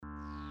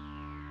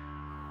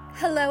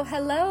Hello,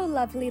 hello,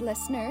 lovely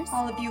listeners.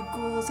 All of you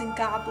ghouls and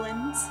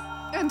goblins.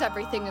 And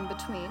everything in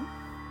between.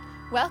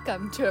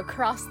 Welcome to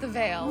Across the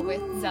Veil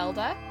with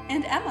Zelda.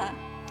 And Emma.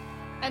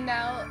 And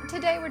now,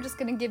 today we're just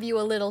going to give you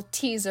a little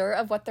teaser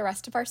of what the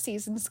rest of our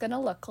season is going to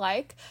look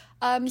like.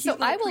 So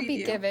I will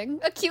be giving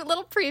a cute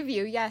little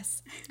preview,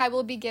 yes. I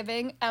will be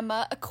giving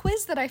Emma a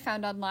quiz that I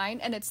found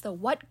online, and it's the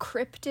What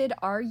Cryptid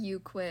Are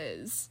You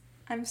quiz.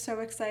 I'm so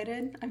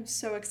excited. I'm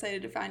so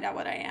excited to find out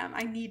what I am.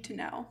 I need to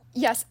know.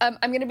 Yes, I'm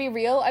going to be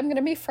real, I'm going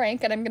to be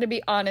frank, and I'm going to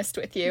be honest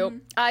with you. Mm-hmm.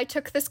 I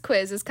took this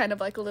quiz as kind of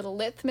like a little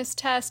litmus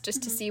test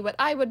just to see what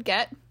I would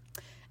get,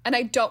 and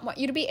I don't want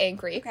you to be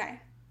angry.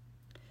 Okay.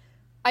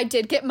 I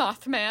did get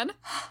Mothman.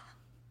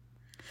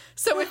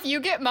 So if you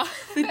get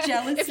Mothman, the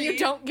jealousy. if you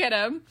don't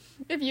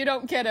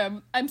get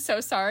him, I'm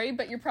so sorry,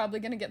 but you're probably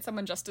going to get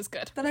someone just as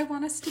good. But I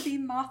want us to be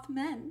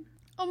Mothmen.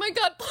 Oh my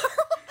god,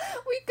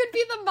 we could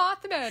be the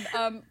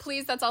Mothmen.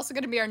 Please, that's also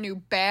going to be our new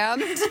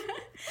band.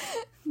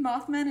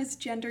 Mothman is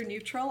gender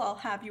neutral, I'll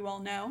have you all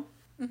know.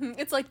 Mm-hmm.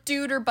 It's like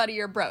dude or buddy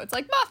or bro. It's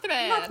like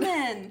Mothman.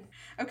 Mothman.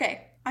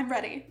 Okay, I'm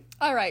ready.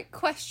 All right,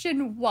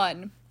 question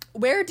 1.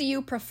 Where do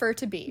you prefer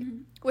to be? Mm-hmm.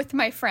 With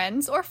my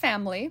friends or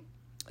family,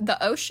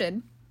 the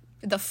ocean,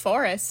 the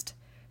forest,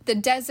 the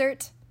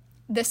desert,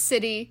 the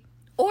city,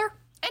 or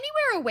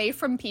anywhere away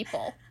from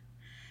people?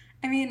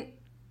 I mean,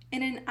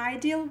 in an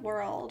ideal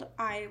world,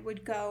 I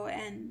would go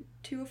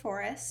to a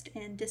forest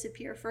and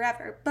disappear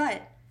forever,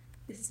 but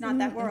this is not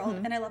that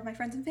world, and I love my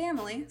friends and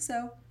family,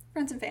 so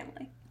friends and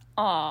family.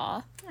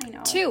 Aww. I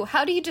know. 2,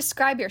 how do you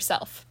describe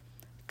yourself?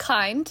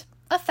 Kind,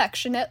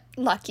 affectionate,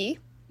 lucky,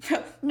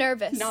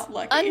 nervous, not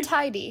lucky,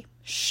 untidy,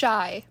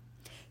 shy,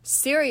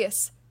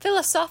 serious,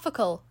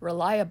 philosophical,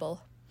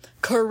 reliable,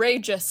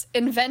 courageous,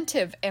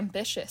 inventive,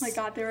 ambitious. Oh my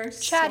god, there are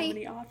chatty, so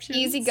many options.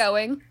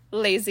 Easygoing,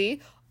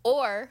 lazy,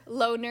 or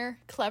loner,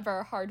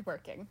 clever,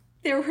 hardworking.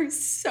 There were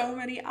so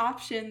many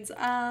options.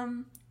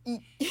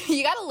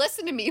 You gotta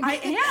listen to me. I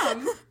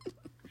am.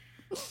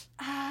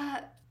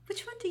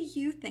 Which one do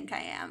you think I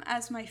am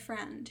as my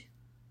friend?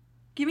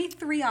 Give me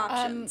 3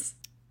 options.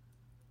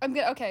 I'm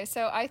good. Okay,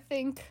 so I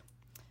think...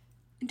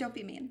 Don't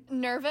be mean.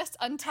 Nervous,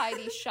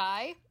 untidy,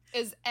 shy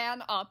is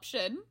an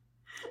option.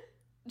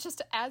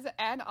 Just as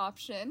an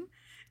option.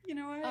 You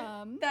know what?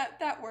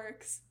 That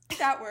works.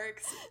 That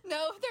works.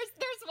 No,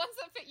 there's ones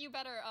that fit you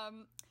better.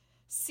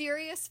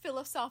 Serious,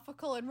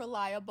 philosophical, and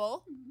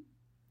reliable. Mm-hmm.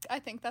 I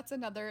think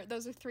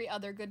those are 3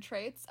 other good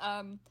traits. I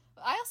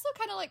also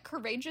kind of like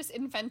courageous,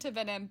 inventive,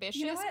 and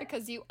ambitious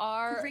because you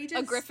are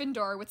a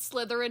Gryffindor with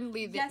Slytherin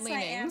leanings. Yes,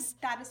 I am.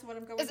 That is what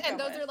I'm going to go and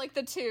those are like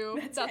the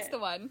 2. That's the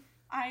one.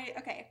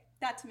 Okay,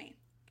 that's me.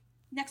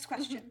 Next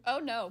question. Oh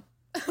no.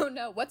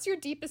 What's your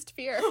deepest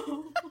fear?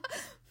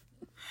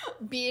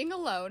 Being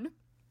alone,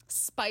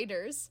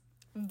 spiders,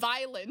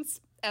 violence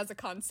as a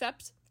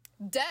concept,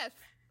 death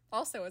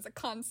also as a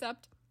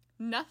concept,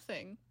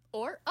 nothing,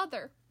 or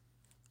other.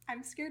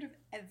 I'm scared of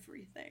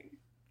everything.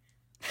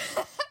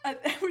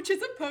 Which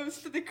is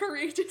opposed to the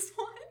courageous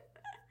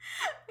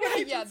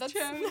one. Yeah, that's...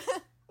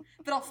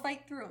 But I'll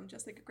fight through them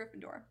just like a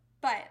Gryffindor.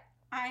 But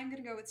I'm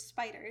going to go with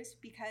spiders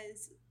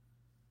because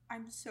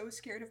I'm so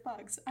scared of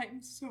bugs.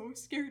 I'm so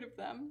scared of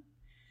them.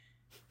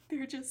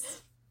 They're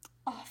just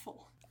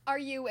awful. Are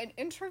you an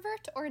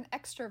introvert or an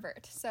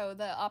extrovert? So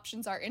the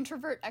options are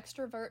introvert,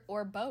 extrovert,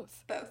 or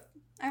both. Both.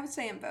 I would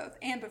say I'm both.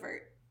 Ambivert.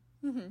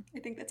 Mm-hmm. I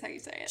think that's how you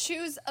say it.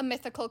 Choose a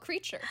mythical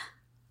creature.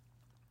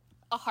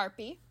 A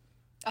harpy,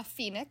 a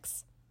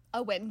phoenix,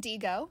 a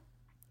wendigo,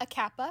 a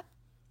kappa,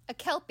 a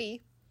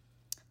kelpie,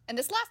 and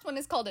this last one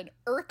is called an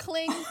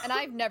Urkling, and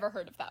I've never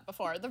heard of that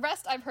before. The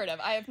rest I've heard of.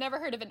 I have never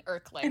heard of an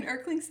Urkling. An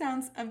Urkling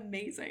sounds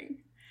amazing.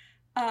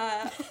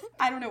 I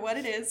don't know what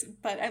it is,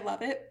 but I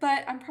love it.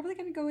 But I'm probably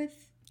going to go with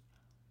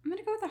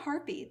a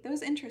harpy.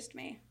 Those interest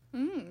me.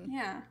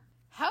 Yeah.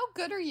 How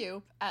good are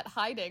you at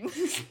hiding?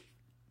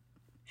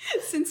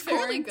 Since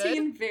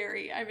quarantine,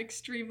 I'm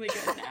extremely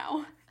good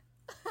now.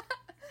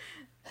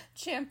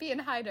 Champion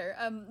hider.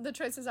 The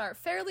choices are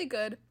fairly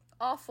good,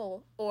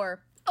 awful,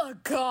 or a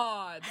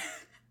god.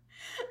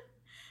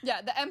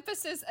 Yeah, the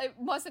emphasis, it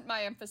wasn't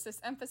my emphasis.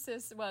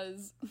 Emphasis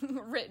was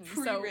written.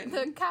 Pre-written.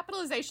 So the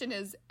capitalization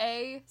is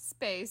A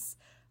space,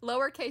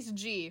 lowercase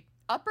g,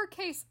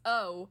 uppercase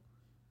O,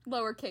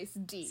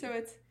 lowercase d.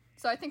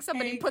 So I think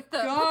somebody put the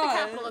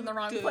capital in the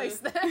wrong place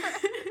there.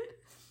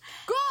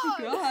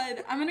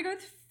 God. I'm going to go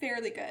with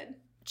fairly good.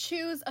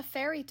 Choose a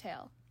fairy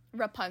tale.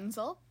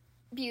 Rapunzel,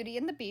 Beauty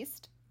and the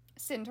Beast,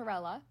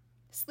 Cinderella,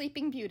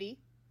 Sleeping Beauty,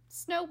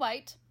 Snow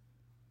White,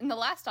 and the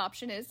last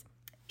option is,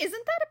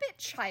 isn't that a bit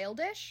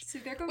childish? So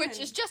they're going... Which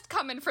is just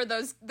coming for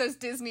those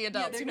Disney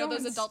adults. Yeah,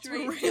 those adults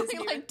who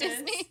really like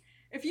Disney.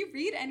 If you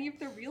read any of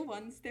the real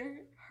ones,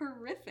 they're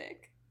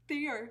horrific.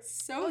 They are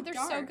so they're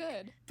dark. So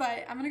good.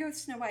 But I'm going to go with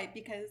Snow White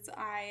because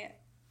I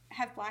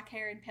have black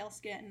hair and pale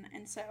skin,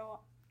 and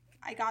so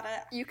I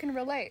gotta... You can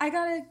relate. I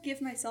gotta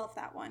give myself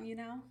that one, you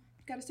know?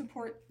 Gotta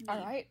support me. All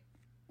right.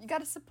 You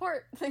gotta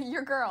support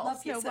your girl,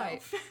 Love Snow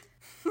White.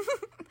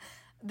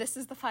 This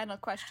is the final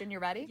question. You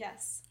ready?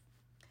 Yes.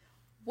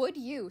 Would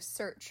you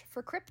search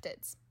for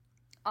cryptids?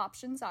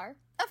 options are,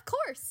 of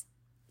course,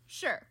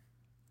 sure,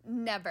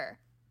 never,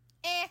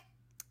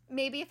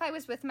 maybe if I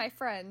was with my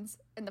friends,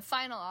 and the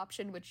final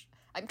option, which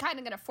I'm kind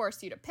of going to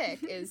force you to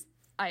pick, is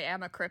I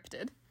am a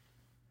cryptid.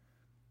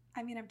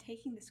 I mean, I'm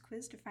taking this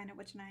quiz to find out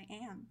which one I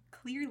am.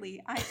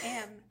 Clearly, I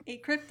am a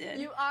cryptid.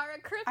 You are a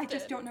cryptid. I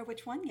just don't know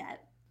which one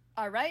yet.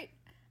 All right.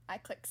 I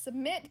click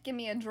submit. Give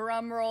me a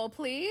drum roll,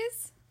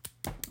 please.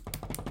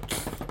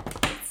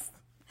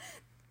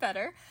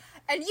 Better.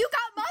 And you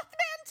got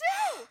Mothman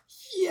too!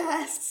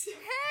 Yes!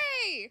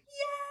 Hey!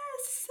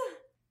 Yes!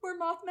 We're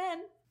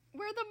Mothmen.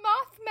 We're the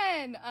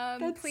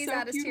Mothmen. Please so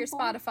add us beautiful.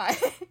 to your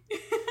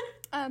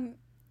Spotify.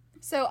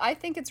 So I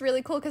think it's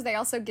really cool because they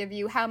also give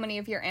you how many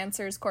of your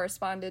answers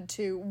corresponded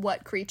to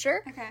what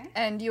creature. Okay.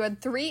 And you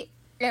had 3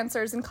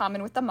 answers in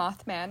common with the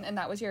Mothman, and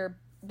that was your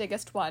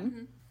biggest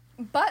one.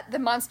 But the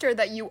monster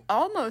that you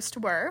almost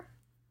were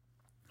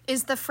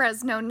is the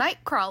Fresno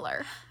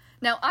Nightcrawler.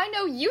 Now, I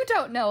know you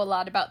don't know a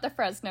lot about the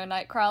Fresno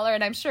Nightcrawler,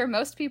 and I'm sure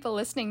most people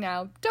listening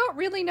now don't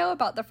really know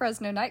about the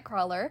Fresno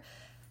Nightcrawler,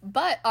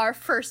 but our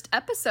first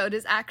episode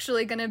is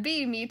actually going to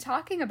be me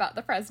talking about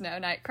the Fresno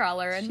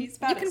Nightcrawler, and you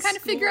can kind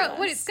of figure out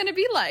what it's going to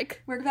be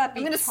like. We're about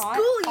to be taught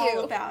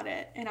all about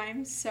it, and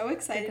I'm so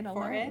excited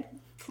for it.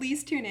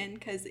 Please tune in,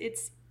 because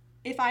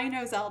if I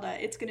know Zelda,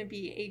 it's going to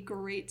be a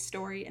great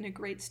story and a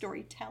great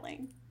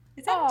storytelling.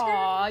 Is that a term?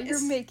 Aw,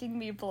 you're making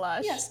me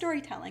blush. Yeah,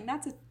 storytelling.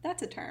 That's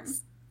a term.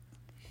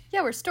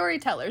 Yeah, we're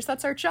storytellers.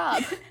 That's our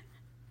job.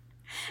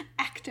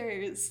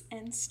 Actors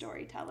and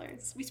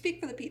storytellers. We speak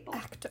for the people.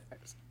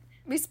 Actors.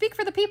 We speak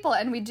for the people,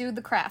 and we do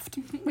the craft.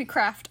 We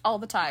craft all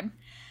the time.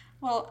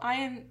 Well, I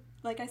am,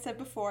 like I said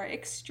before,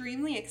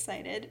 extremely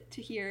excited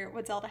to hear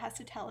what Zelda has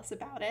to tell us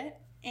about it,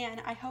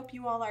 and I hope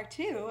you all are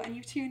too, and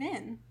you tune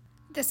in.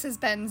 This has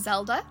been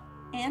Zelda.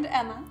 And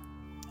Emma.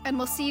 And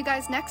we'll see you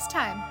guys next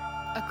time,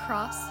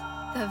 across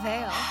the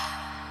veil.